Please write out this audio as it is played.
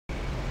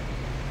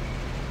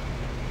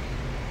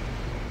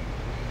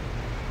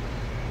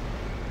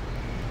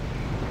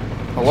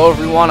Hello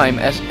everyone, I'm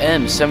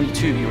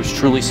SM72, yours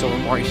truly, Silver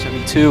Mario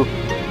 72.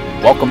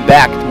 Welcome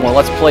back to more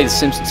Let's Play the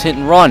Simpsons Hit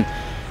and Run.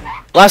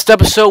 Last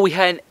episode we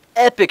had an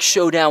epic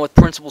showdown with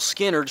Principal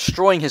Skinner,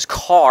 destroying his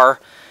car.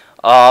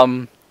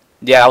 Yeah,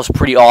 that was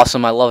pretty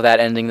awesome. I love that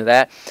ending to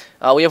that.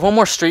 We have one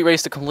more street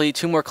race to complete,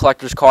 2 more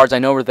collector's cards. I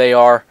know where they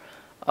are.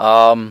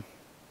 Gotta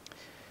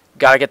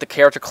get the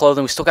character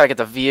clothing, we still gotta get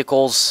the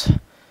vehicles.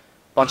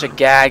 Bunch of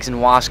gags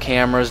and wasp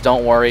cameras,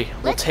 don't worry.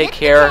 We'll take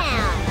care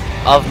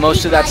of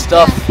most of that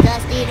stuff.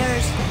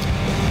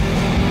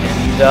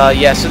 And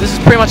yeah, so this is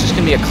pretty much just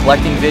going to be a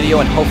collecting video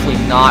and hopefully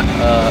not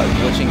a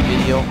glitching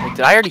video. Wait,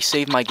 did I already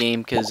save my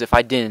game? Because if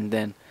I didn't,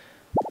 then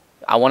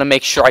I want to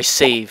make sure I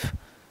save.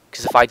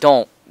 Because if I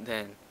don't,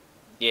 then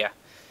yeah.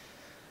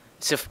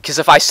 Because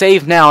if I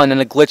save now and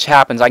then a glitch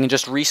happens, I can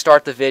just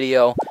restart the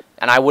video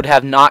and I would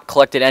have not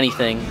collected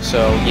anything.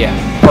 So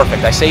yeah,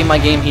 perfect. I saved my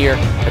game here.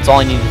 That's all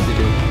I needed to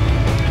do.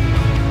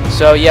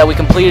 So yeah, we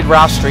completed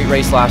Ralph's street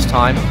race last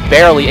time.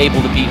 Barely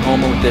able to beat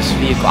Homer with this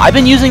vehicle. I've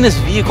been using this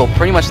vehicle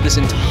pretty much this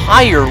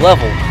entire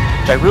level,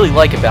 which I really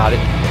like about it.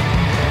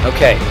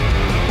 Okay,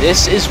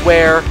 this is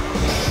where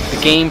the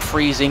game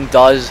freezing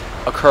does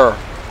occur.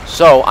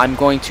 So I'm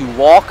going to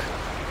walk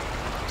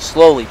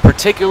slowly,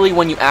 particularly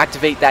when you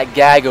activate that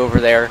gag over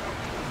there.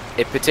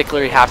 It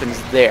particularly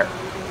happens there.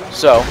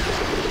 So,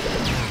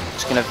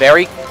 just going to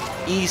very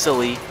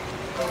easily,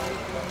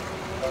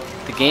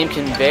 the game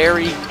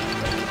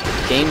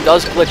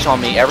does glitch on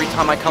me every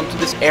time I come to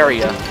this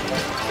area.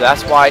 So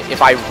that's why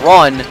if I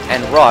run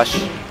and rush,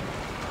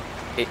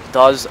 it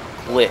does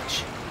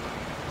glitch.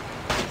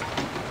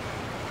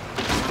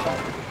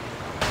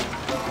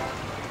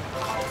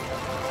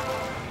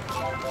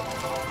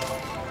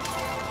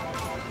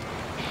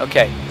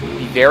 Okay,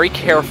 be very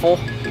careful.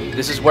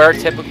 This is where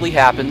it typically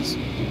happens.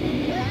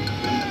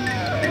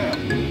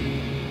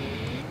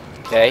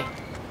 Okay.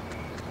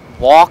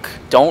 Walk,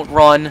 don't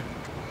run.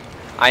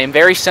 I am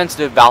very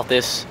sensitive about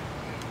this.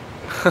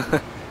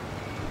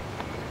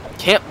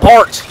 Can't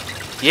part.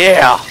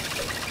 Yeah.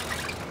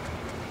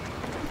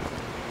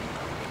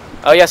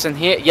 Oh yes, and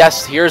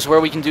here's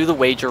where we can do the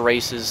wager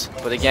races.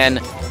 But again,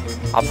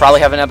 I'll probably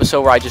have an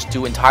episode where I just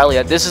do entirely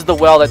that. This is the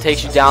well that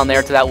takes you down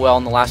there to that well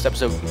in the last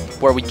episode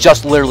where we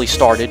just literally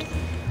started.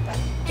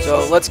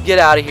 So let's get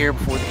out of here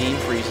before the game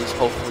freezes.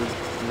 Hopefully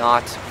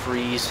not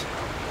freeze.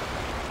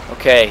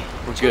 Okay,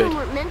 we're good. We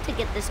weren't meant to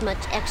get this much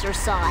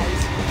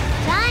exercise.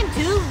 Time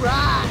to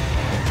rock.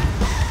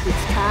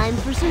 It's time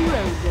for some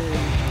road game.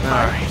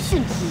 Alright.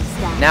 Simpsons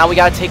style. Now we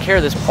gotta take care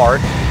of this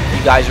part. If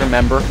you guys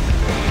remember.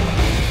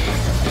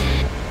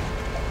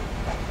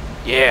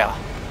 Yeah.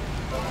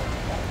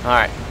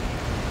 Alright.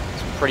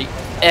 Some pretty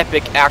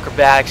epic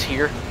acrobatics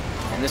here.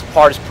 And this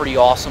part is pretty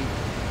awesome.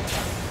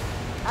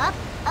 Up,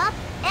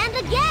 and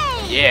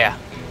again. Yeah.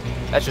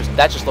 That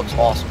just looks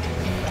awesome.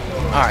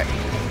 Alright.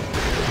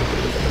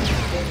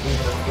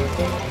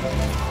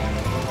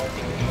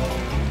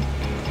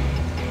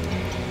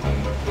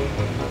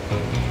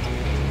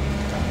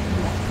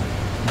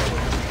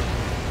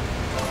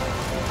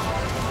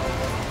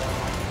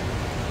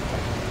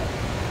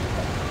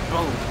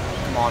 Boom.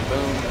 Come on,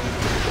 boom.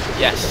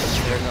 Yes.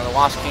 There's another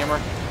wasp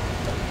camera.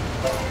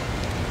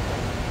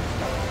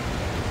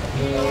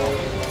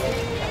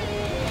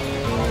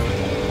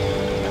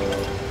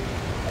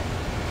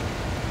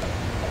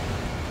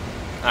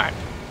 Alright.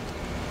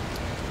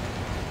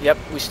 Yep,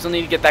 we still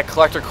need to get that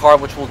collector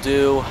card, which we'll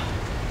do.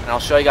 And I'll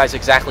show you guys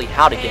exactly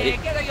how to get it.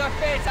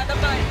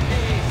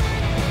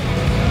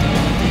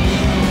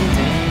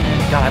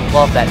 God, I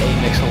love that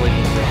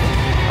A-Mixolydian thing.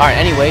 Alright,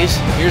 anyways,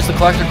 here's the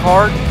collector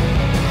card.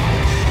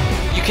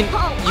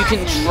 You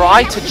can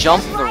try to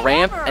jump the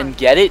ramp and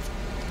get it.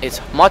 It's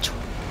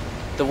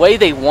the way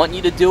they want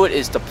you to do it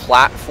is to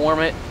platform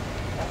it,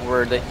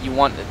 where that you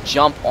want to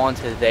jump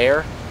onto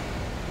there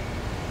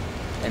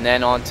and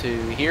then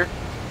onto here,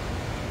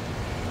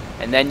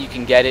 and then you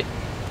can get it.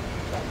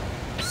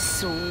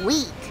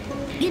 Sweet.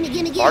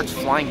 Gimme. Bart's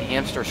Flying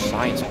Hamster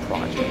Science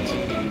Project.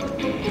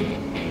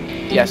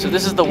 Yeah, so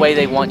this is the way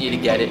they want you to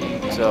get it.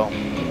 So.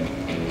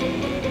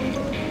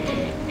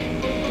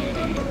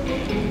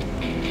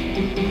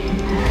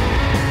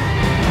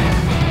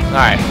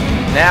 Alright,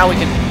 now we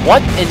can...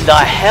 What in the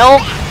hell?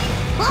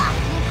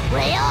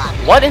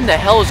 What in the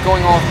hell is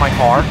going on with my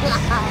car?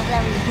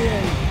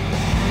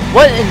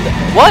 What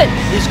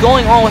is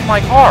going on with my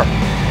car?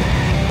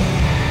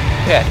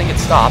 Okay, I think it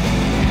stopped.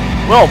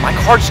 Whoa, my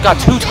car just got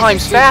 2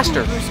 times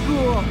faster.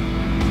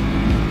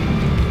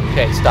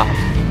 Okay, it stopped.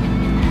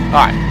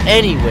 Alright,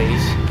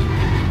 anyways.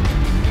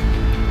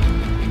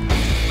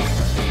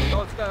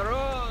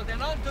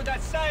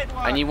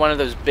 I need one of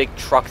those big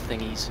truck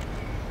thingies.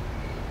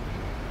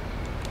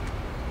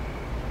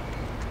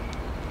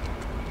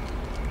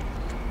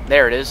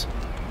 There it is.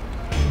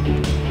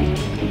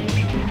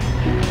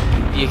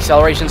 The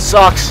acceleration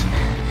sucks.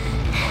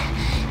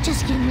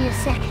 Just give me a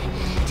second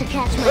to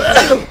catch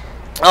my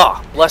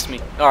Oh, bless me.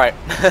 Alright.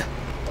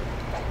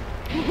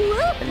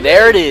 And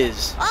there it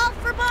is. All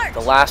for Bart.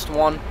 The last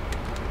one.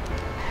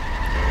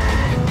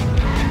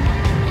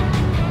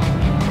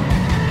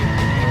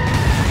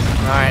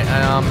 Alright,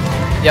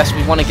 yes,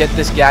 we want to get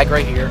this gag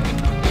right here.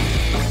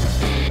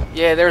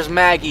 Yeah, there's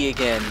Maggie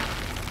again.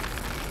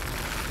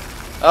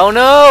 Oh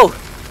no!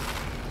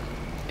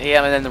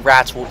 Yeah, and then the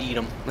rats will eat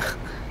him.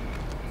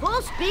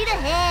 Full speed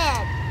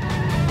ahead.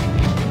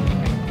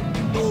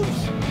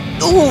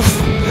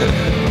 Oof!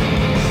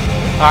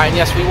 Alright,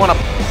 yes, we want to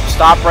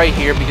stop right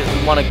here because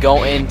we want to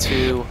go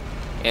into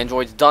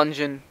Android's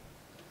dungeon,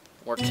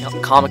 where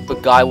comic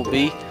book guy will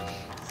be.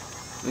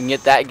 We can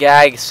get that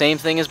gag, same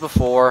thing as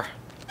before.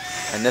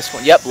 And this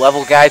one, yep,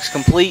 level gag's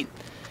complete.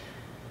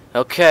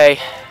 Okay.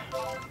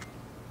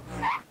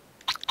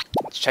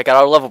 Let's check out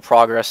our level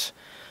progress.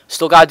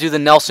 Still gotta do the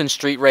Nelson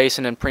Street race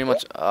and then pretty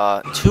much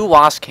 2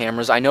 lost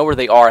cameras. I know where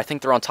they are. I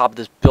think they're on top of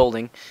this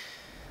building.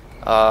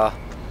 So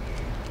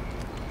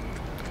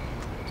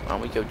why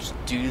don't we go just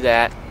do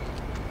that?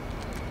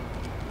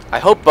 I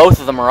hope both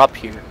of them are up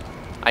here.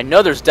 I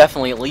know there's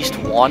definitely at least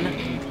one.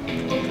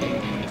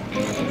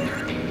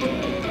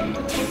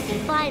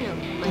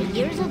 Finally, my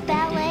years of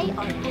ballet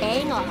are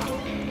paying off.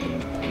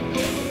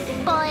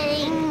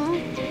 Boing.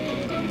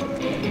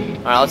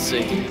 Alright, let's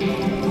see.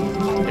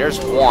 There's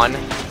one.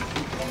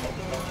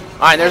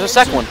 Alright, there's a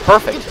second one.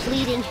 Perfect.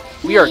 Depleting.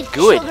 We are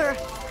good.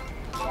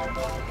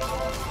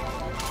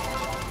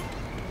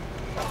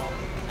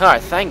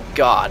 Alright, thank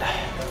God.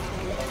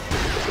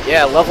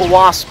 Yeah, level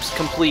wasps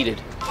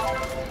completed.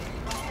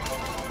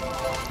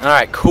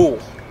 Alright, cool.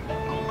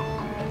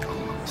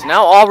 So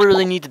now all we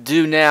really need to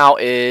do now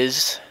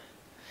is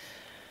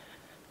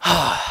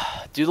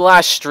do the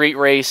last street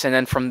race, and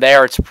then from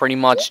there it's pretty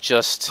much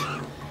just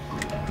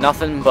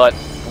nothing but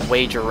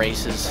wager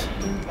races.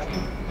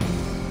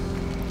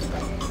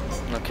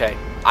 Okay.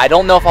 I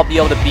don't know if I'll be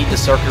able to beat the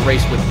circuit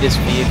race with this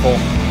vehicle.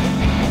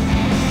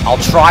 I'll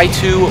try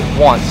to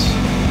once.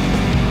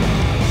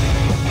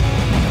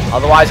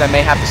 Otherwise, I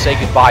may have to say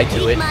goodbye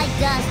to it. My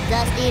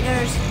dust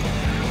eaters.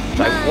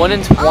 Which I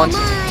wouldn't want to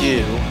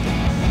do.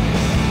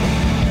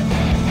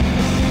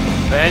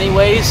 But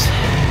anyways,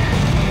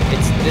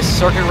 this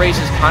circuit race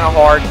is kind of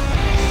hard.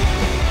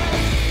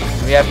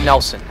 We have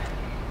Nelson.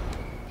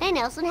 Hey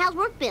Nelson, how's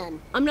work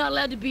been? I'm not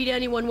allowed to beat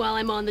anyone while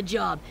I'm on the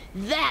job.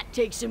 That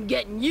takes some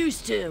getting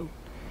used to.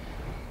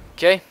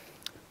 Okay.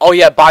 Oh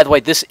yeah, by the way,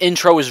 this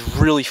intro is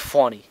really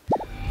funny.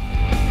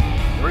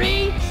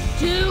 3,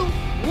 2,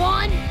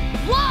 1,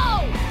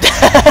 whoa!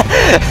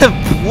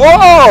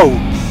 Whoa!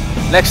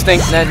 Next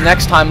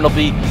time it'll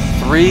be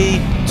 3,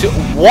 2.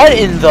 What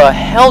in the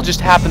hell just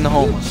happened to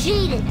Homer? You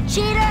cheated,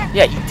 cheater!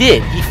 Yeah, he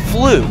did. He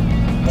flew.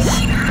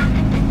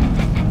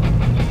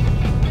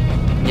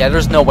 Yeah,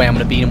 there's no way I'm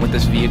gonna beat him with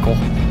this vehicle.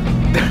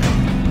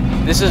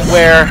 This is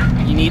where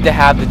you need to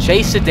have the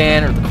chase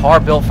sedan or the car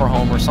built for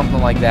Homer, something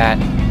like that.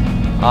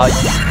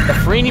 The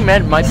Freeney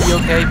Med might be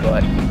okay,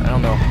 but I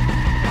don't know.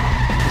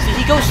 See,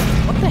 he goes.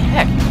 What the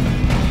heck?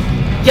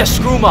 Yeah,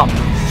 screw him up.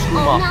 Screw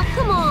him up. Now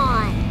come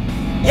on.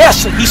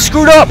 Yes, he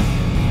screwed up.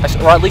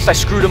 Or at least I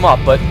screwed him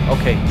up. But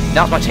okay,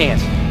 now's my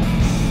chance.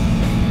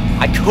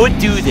 I could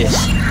do this.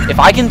 If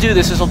I can do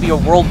this, this will be a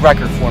world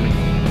record for me.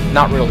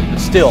 Not really, but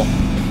still.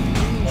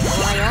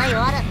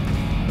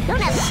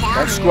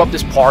 Don't screw up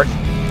this part.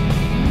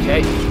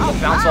 Okay,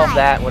 bounce off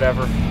that,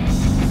 whatever.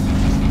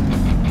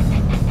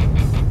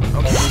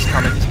 Okay, he's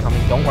coming, he's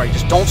coming. Don't worry,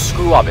 just don't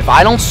screw up. If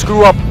I don't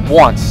screw up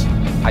once,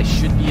 I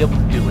should be able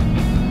to do it.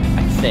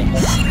 I think.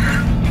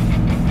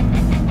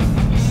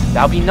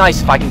 That would be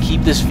nice if I can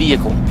keep this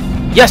vehicle.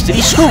 Yes, did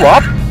he screw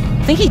up?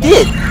 I think he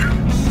did.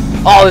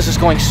 Oh, this is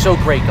going so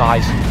great,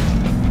 guys.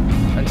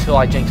 Until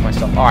I jinx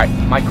myself. Alright,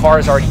 my car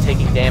is already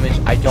taking damage.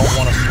 I don't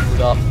want to screw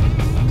it up.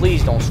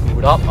 Please don't screw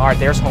it up. Alright,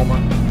 there's Homer.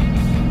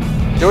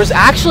 There was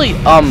actually,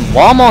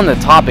 while I'm on the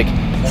topic,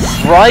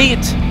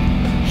 right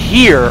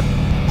here,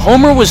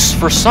 Homer was,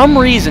 for some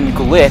reason,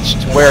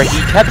 glitched, where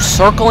he kept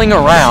circling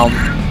around,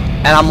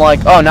 and I'm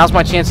like, oh, now's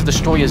my chance to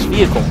destroy his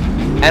vehicle.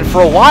 And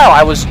for a while,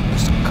 I was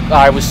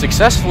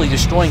successfully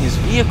destroying his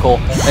vehicle,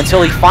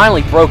 until he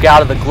finally broke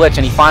out of the glitch,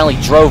 and he finally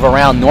drove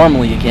around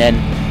normally again,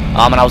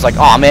 and I was like,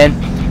 oh man.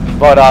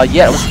 But,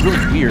 yeah, it was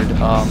really weird.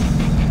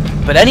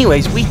 But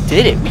anyways, we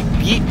did it. We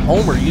beat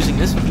Homer using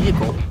this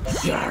vehicle.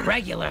 You're a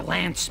regular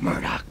Lance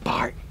Murdoch,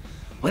 Bart.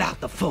 Without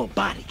the full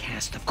body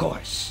cast, of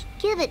course.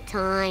 Give it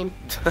time.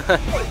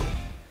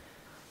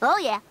 Oh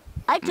yeah,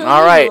 I told you.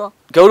 Alright,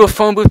 go to a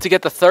phone booth to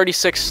get the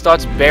 36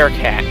 Studs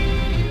Bearcat.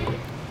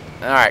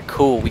 Alright,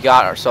 cool. We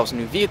got ourselves a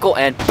new vehicle,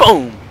 and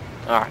boom!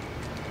 Alright.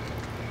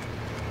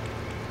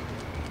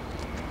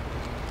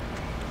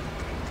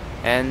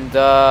 And,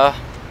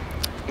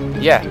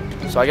 yeah.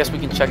 So I guess we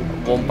can check.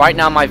 Well, right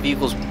now my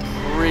vehicle's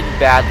pretty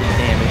badly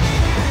damaged.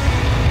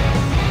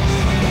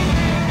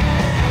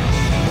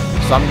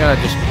 So I'm gonna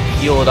just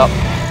heal it up.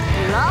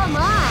 You're all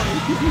mine.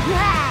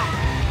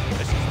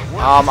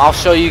 I'll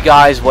show you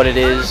guys what it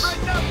is.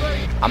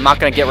 I'm not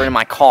gonna get rid of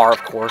my car,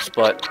 of course,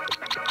 but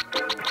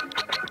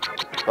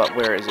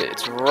where is it?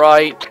 It's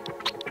right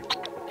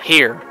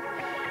here.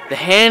 The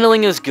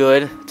handling is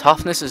good.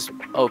 Toughness is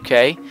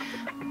okay.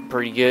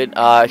 Pretty good.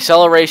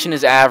 Acceleration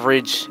is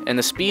average, and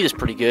the speed is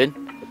pretty good.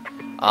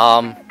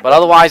 But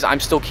otherwise, I'm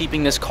still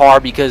keeping this car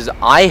because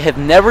I have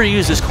never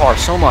used this car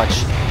so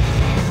much.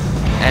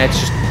 And it's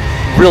just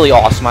really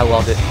awesome. I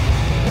love it.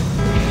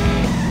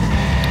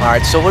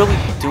 Alright, so what are we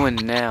doing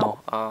now?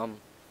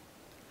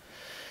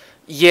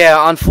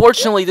 Yeah,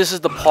 unfortunately, this is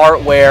the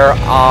part where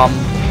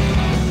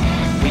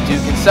we do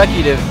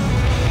consecutive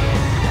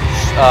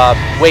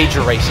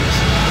wager races.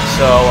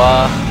 So,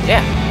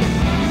 yeah.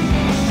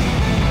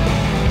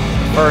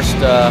 First,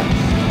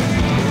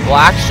 well,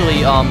 actually,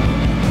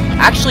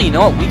 you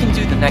know what? We can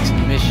do the next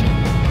mission.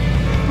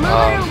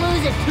 Mother,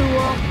 lose it,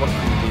 tool. What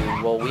can we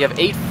do? Well, we have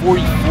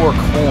 844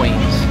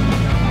 coins.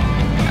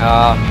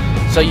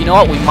 So you know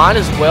what? We might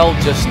as well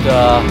just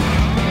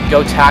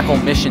go tackle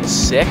mission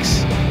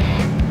 6.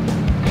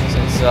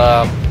 Since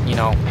you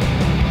know,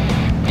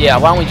 yeah.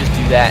 Why don't we just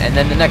do that? And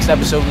then the next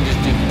episode we can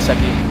just do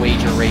consecutive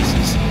wager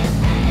races.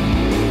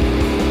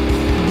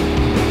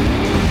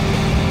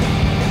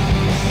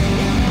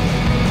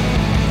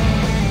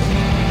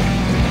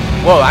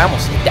 Whoa! I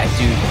almost hit that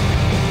dude.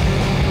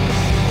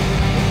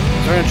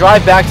 So we're gonna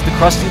drive back to the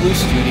Krusty Lou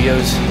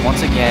Studios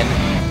once again.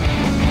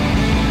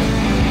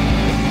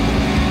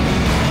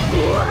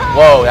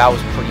 Whoa, that was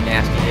a pretty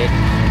nasty hit.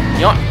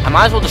 You know what? I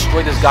might as well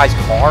destroy this guy's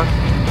car.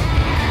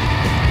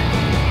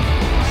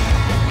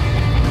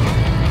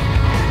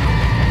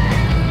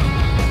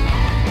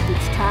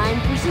 It's time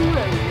for some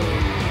road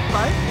rage.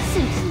 Bart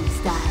Simpson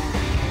style.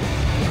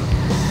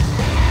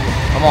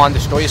 Come on,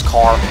 destroy his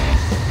car.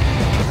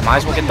 I might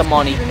as well get the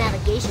money.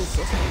 Navigation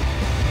system.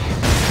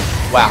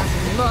 Wow.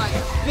 Mud,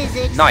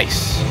 physics.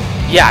 Nice.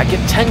 Yeah, I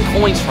get 10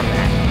 coins from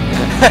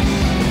that.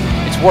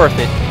 It's worth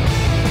it.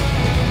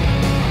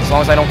 As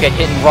long as I don't get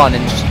hit and run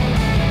and just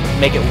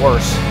make it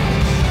worse.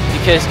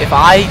 Because if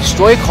I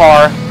destroy a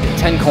car, get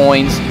 10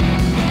 coins,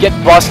 get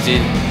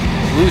busted,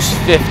 lose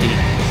 50,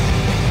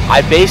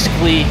 I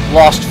basically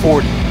lost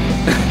 40.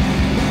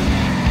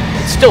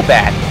 It's still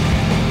bad.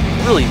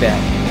 Really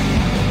bad.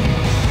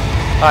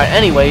 Alright,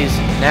 anyways,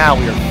 now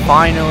we are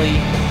finally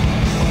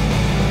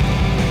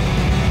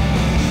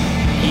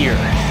here.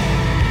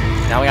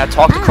 Now we gotta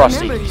talk to Krusty.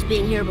 I remember these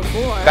being here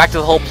before. Back to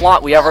the whole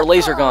plot, we have our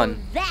laser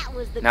gun.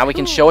 Now we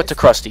can show it to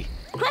Krusty.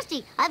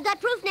 Krusty, I've got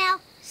proof now.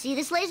 See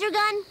this laser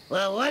gun?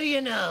 Well, what do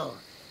you know?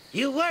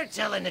 You were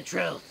telling the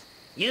truth.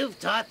 You've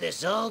taught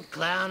this old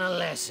clown a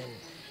lesson.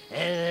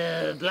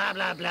 And blah,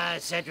 blah, blah,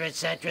 etc.,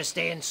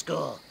 stay in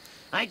school.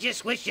 I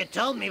just wish you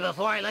told me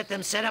before I let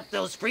them set up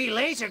those free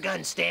laser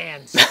gun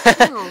stands.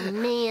 Oh,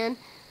 man.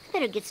 I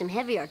better get some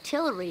heavy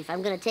artillery if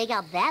I'm going to take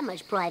out that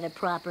much private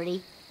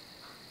property.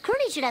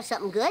 Kearney should have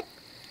something good.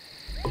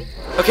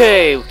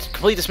 Okay, to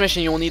complete this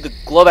mission, you will need the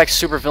Globex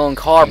supervillain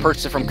car.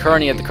 Purchase it from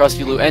Kearney at the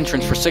Krusty Lou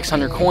entrance for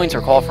 600 coins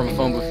or call from a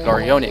phone booth with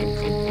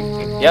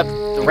Garione. Yep,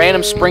 the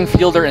random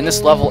Springfielder in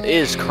this level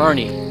is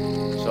Kearney.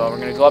 So we're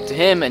going to go up to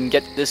him and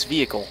get this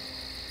vehicle.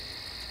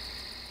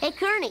 Hey,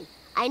 Kearney,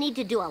 I need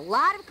to do a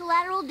lot of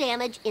collateral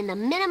damage in the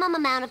minimum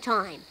amount of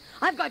time.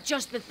 I've got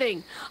just the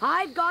thing.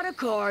 I've got a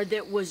car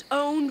that was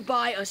owned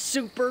by a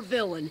super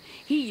villain.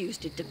 He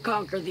used it to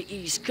conquer the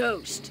East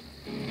Coast.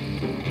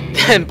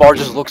 And Bart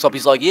just looks up,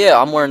 he's like,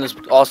 yeah, I'm wearing this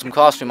awesome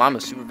costume, I'm a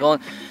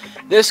supervillain.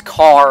 This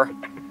car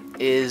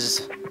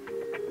is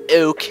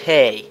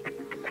okay.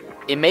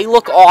 It may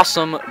look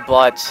awesome,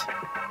 but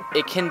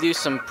it can do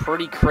some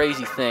pretty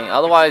crazy thing.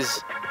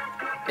 Otherwise,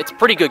 it's a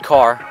pretty good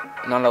car,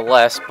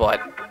 nonetheless, but,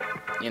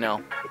 you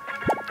know.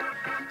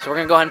 So we're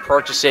going to go ahead and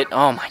purchase it.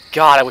 Oh my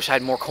god, I wish I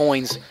had more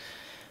coins.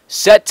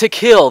 Set to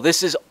kill.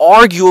 This is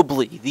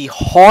arguably the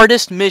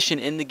hardest mission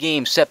in the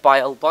game set by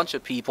a bunch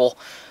of people.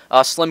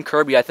 Slim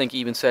Kirby, I think,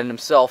 even said it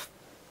himself.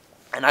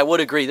 And I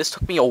would agree. This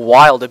took me a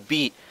while to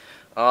beat.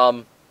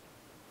 Until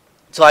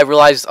I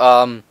realized,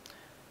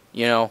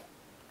 you know,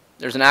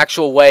 there's an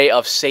actual way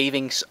of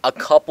saving a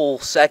couple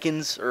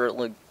seconds, or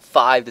like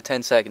 5 to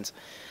 10 seconds.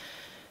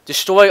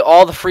 Destroy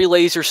all the free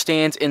laser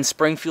stands in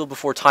Springfield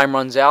before time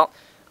runs out.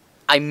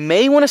 I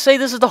may want to say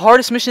this is the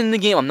hardest mission in the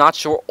game. I'm not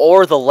sure.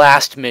 Or the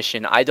last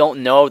mission. I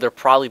don't know. They're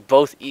probably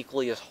both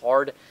equally as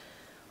hard.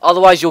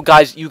 Otherwise, you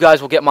guys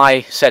will get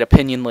my set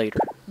opinion later.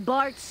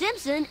 Bart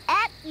Simpson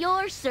at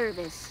your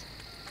service.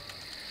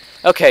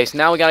 Okay, so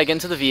now we gotta get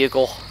into the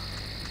vehicle.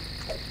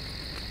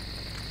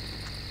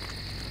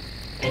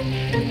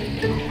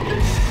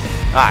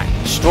 Alright,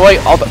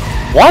 destroy all the...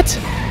 What?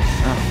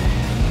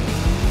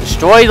 Oh.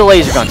 Destroy the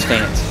laser gun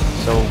stands.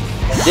 So,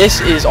 this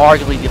is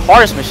arguably the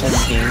hardest mission in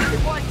the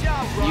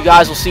game. You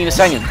guys will see in a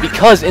second.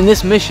 Because in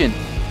this mission,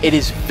 it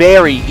is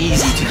very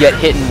easy to get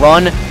hit and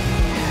run.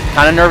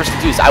 Kind of nervous to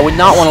do this. I would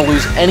not want to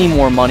lose any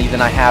more money than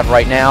I have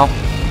right now.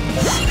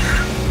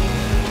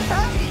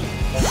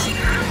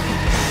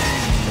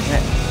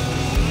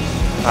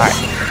 Alright.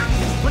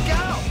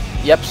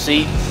 Yep,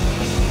 see?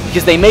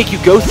 Because they make you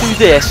go through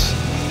this.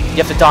 You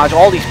have to dodge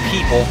all these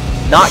people,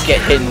 not get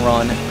hit and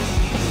run.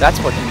 That's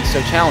what can be so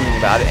challenging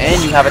about it.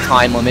 And you have a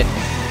time limit.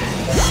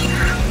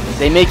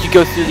 They make you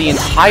go through the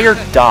entire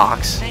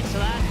docks. I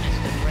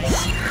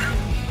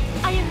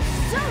am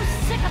so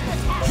sick of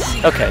this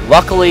happening. Okay,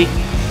 luckily,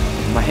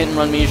 my hit and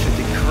run meter should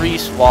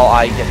decrease while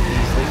I get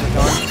these laser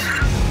guns.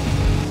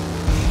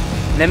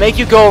 And they make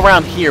you go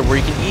around here where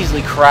you can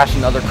easily crash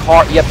another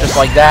car. Yep, just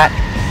like that.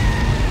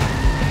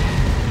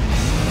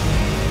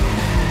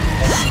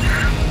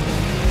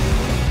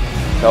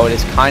 So it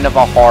is kind of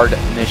a hard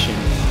mission.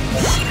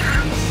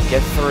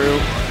 Get through.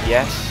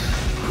 Yes.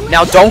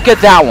 Now don't get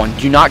that one.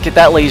 Do not get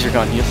that laser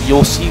gun.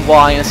 You'll see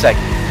why in a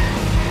second.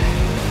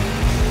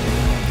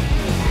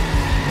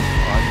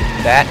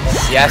 That.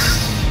 Yes.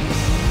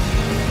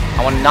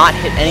 I want to not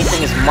hit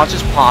anything as much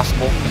as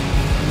possible.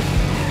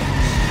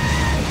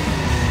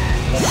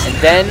 And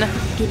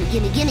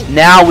then,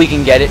 now we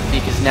can get it,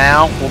 because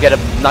now we'll get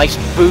a nice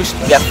boost.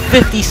 We got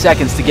 50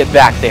 seconds to get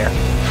back there.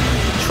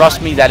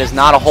 Trust me, that is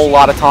not a whole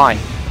lot of time.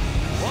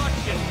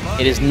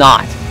 It is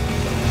not.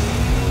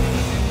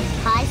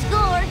 High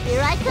score,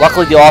 here I come.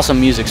 Luckily, the awesome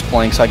music's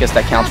playing, so I guess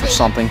that counts for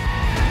something.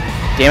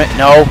 Damn it,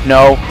 no,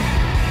 no.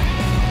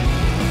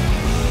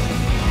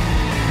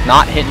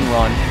 Not hit and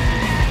run.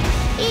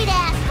 Eat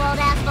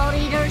asphalt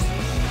eaters.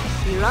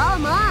 You're all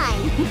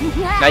mine.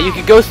 Now you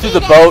could go through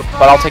the boat,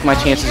 but I'll take my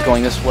chances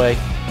going this way,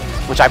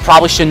 which I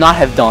probably should not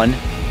have done,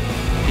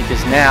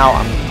 because now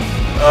I'm...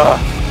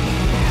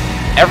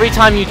 Every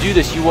time you do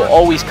this, you will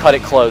always cut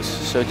it close,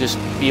 so just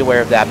be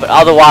aware of that. But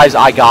otherwise,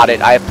 I got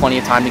it. I have plenty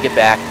of time to get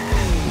back.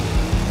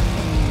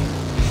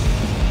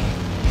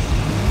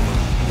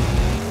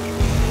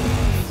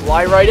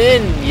 Fly right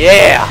in.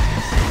 Yeah.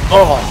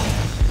 Oh.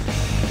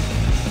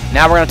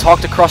 Now we're going to talk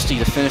to Krusty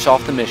to finish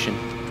off the mission.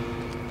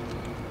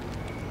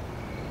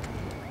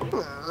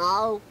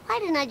 Oh, why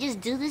didn't I just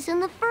do this in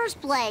the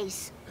first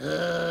place?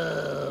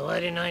 Why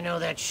didn't I know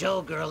that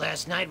showgirl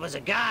last night was a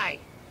guy?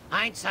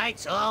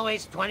 Hindsight's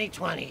always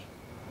 20/20.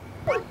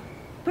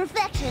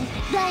 Perfection.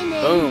 Thy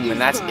name Boom, is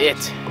and that's God. it.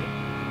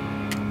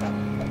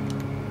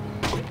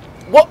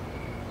 What?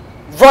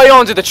 Right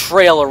onto the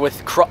trailer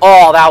with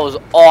oh, that was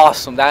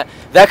awesome. That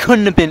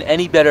couldn't have been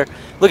any better.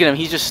 Look at him,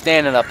 he's just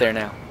standing up there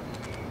now.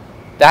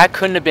 That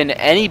couldn't have been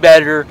any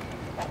better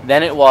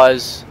than it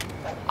was.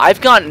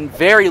 I've gotten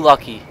very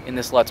lucky in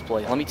this Let's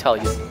Play, let me tell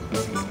you.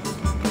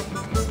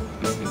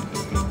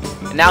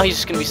 And now he's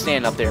just going to be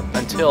standing up there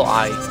until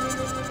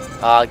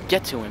I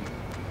get to him,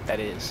 that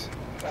is.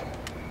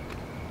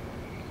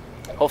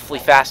 Hopefully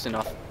fast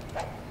enough.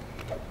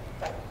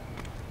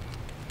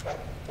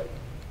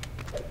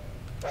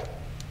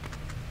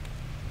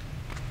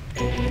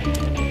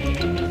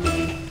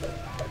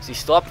 Is he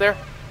still up there?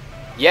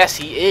 Yes,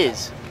 he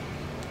is.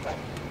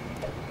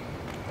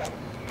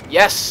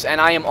 Yes, and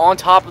I am on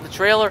top of the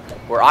trailer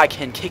where I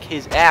can kick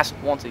his ass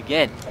once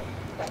again.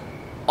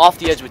 Off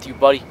the edge with you,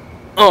 buddy.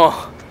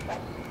 Ugh.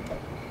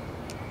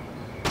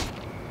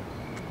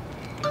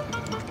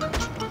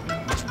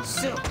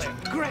 Super,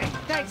 great,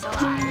 thanks a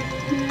lot.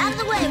 Out of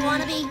the way,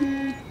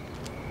 wannabe.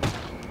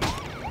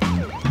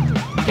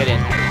 Get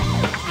in.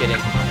 Get in.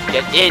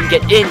 Get in.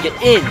 Get in.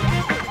 Get in.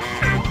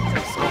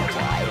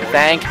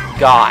 Thank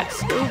God.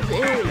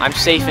 I'm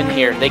safe in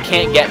here. They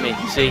can't get me.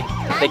 See?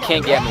 They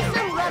can't get me.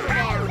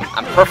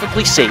 I'm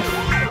perfectly safe.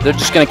 They're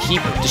just gonna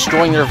keep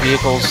destroying their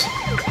vehicles.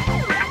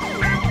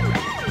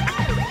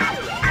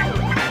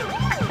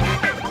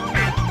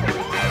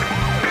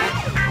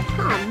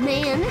 Oh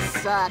man, this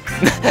sucks.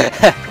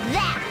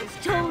 That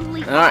was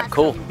totally awesome. Alright,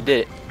 cool. We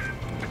did it.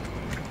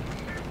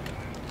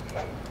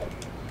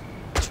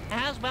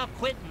 How's about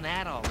quitting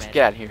that already?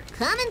 Get out of here.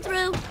 Coming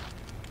through.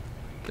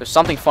 There's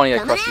something funny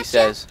that Coming Krusty at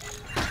ya. says.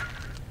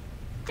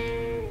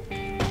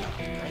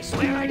 I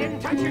swear I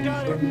didn't touch your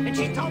daughter, and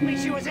she told me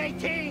she was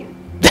 18.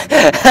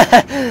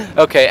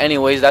 Okay,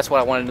 anyways, that's what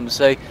I wanted him to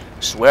say.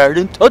 Swear I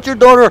didn't touch your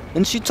daughter,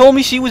 and she told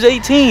me she was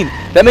 18.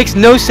 That makes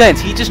no sense.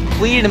 He just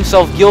pleaded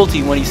himself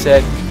guilty when he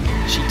said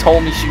she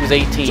told me she was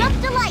 18.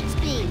 Jump to light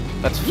speed.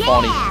 That's Yeah.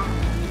 funny.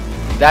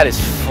 That is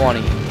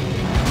funny.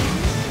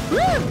 Woo,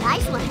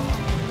 nice one.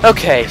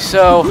 Okay,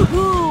 so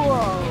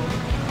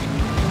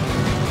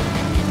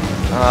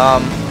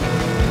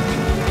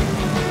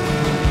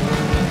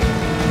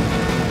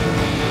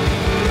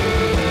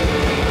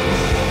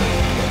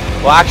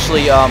well,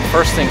 actually,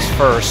 first things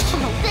first.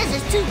 Oh, this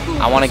is too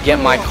cool. I want to get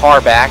my car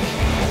back,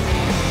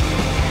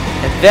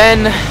 and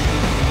then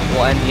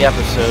we'll end the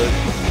episode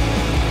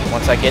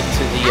once I get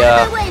to the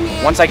Out of my way,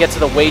 man. once I get to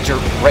the wager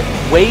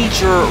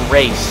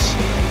race.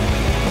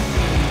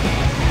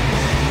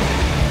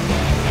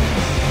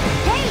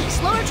 Hey,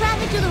 slower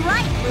traffic to the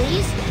right,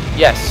 please.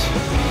 Yes.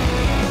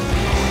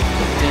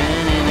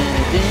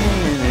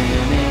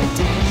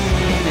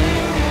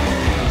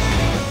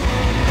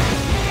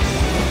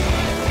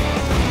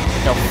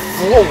 Now,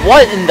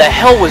 what in the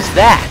hell was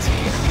that?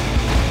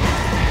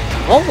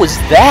 What was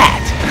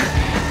that?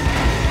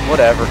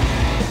 Whatever.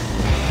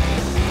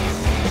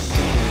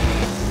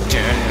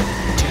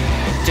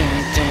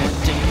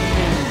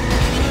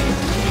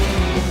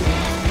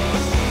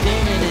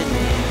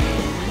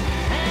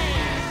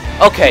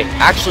 Okay,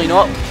 actually, you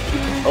know what?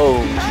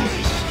 Oh,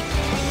 jeez.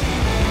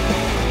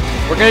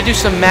 We're gonna do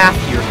some math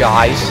here,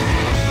 guys.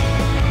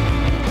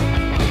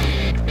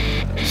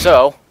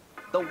 So,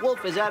 The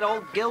wolf is at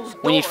old Gil's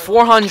door. we need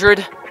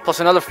 400 plus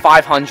another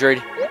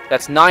 500.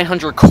 That's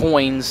 900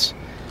 coins.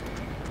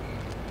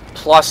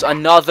 plus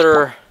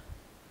another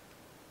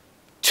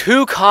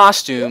 2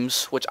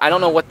 costumes, which I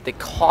don't know what they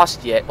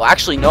cost yet. Well,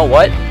 actually, you know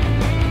what?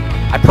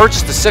 I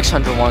purchased the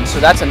 600 one, so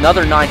that's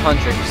another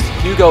 900.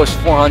 Hugo is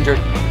 400.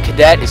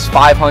 Cadet is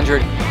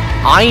 500.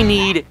 I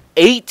need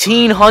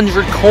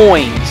 1,800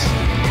 coins.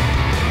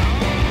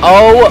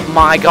 Oh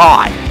my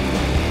god.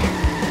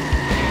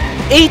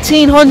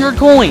 1,800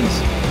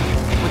 coins.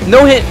 With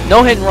no hit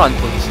and run,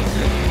 please.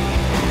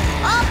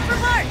 Off for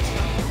March.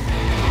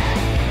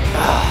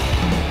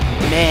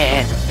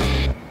 Man.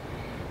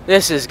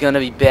 This is gonna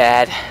be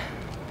bad.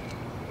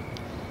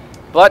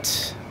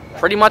 But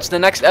pretty much the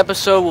next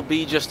episode will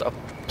be just a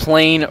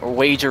plain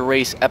wager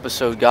race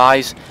episode,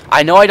 guys.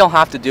 I know I don't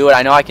have to do it.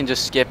 I know I can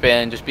just skip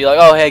in and just be like,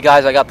 oh, hey,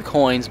 guys, I got the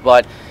coins.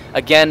 But,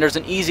 again, there's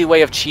an easy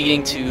way of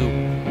cheating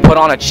to put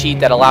on a cheat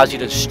that allows you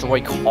to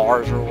destroy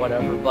cars or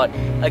whatever. But,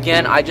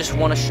 again, I just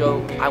want to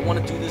show, I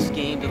want to do this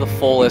game to the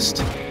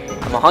fullest.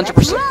 I'm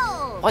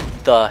 100%. What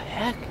the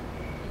heck?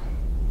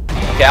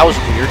 Okay, that was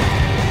weird.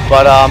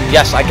 But,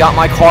 yes, I got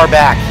my car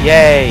back.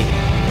 Yay.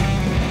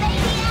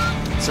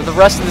 So the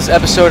rest of this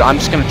episode, I'm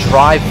just going to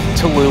drive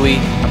to Louis.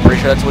 I'm pretty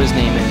sure that's what his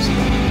name is.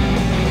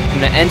 I'm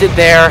going to end it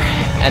there,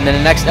 and then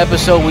the next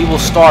episode, we will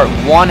start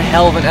one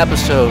hell of an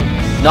episode.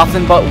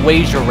 Nothing but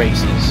wager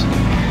races.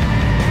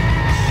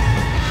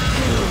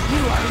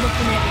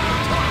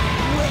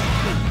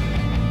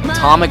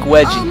 Atomic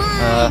Wedgie.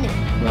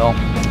 Well,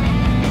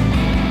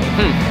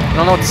 I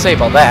don't know what to say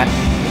about that.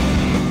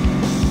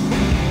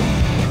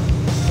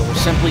 So we're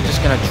simply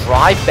just going to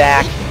drive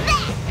back.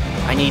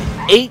 I need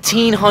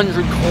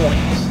 1,800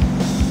 coins.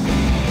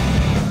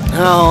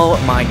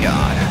 Oh my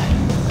god.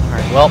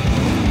 Alright, well,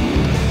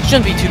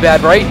 shouldn't be too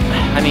bad, right?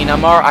 I mean,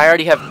 I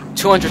already have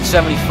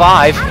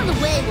 275. Out of the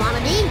way,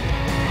 wannabe.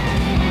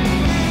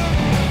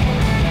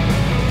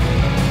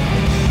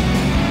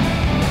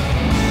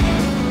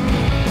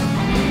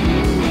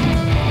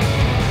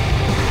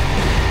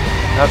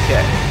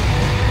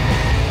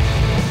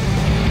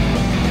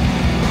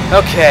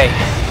 Okay.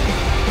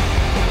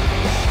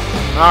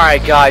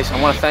 Alright, guys,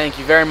 I want to thank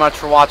you very much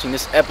for watching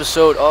this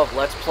episode of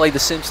Let's Play The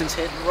Simpsons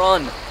Hit and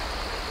Run.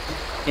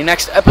 In the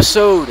next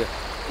episode,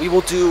 we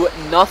will do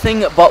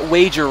nothing but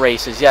wager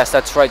races. Yes,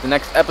 that's right. The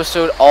next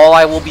episode, all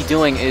I will be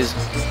doing is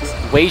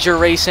wager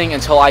racing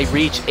until I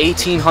reach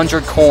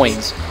 1,800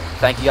 coins.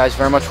 Thank you guys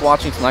very much for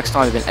watching. Until next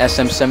time, I've been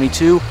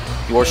SM72.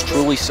 Yours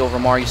truly, Silver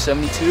Mario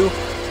 72.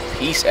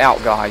 Peace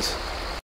out, guys.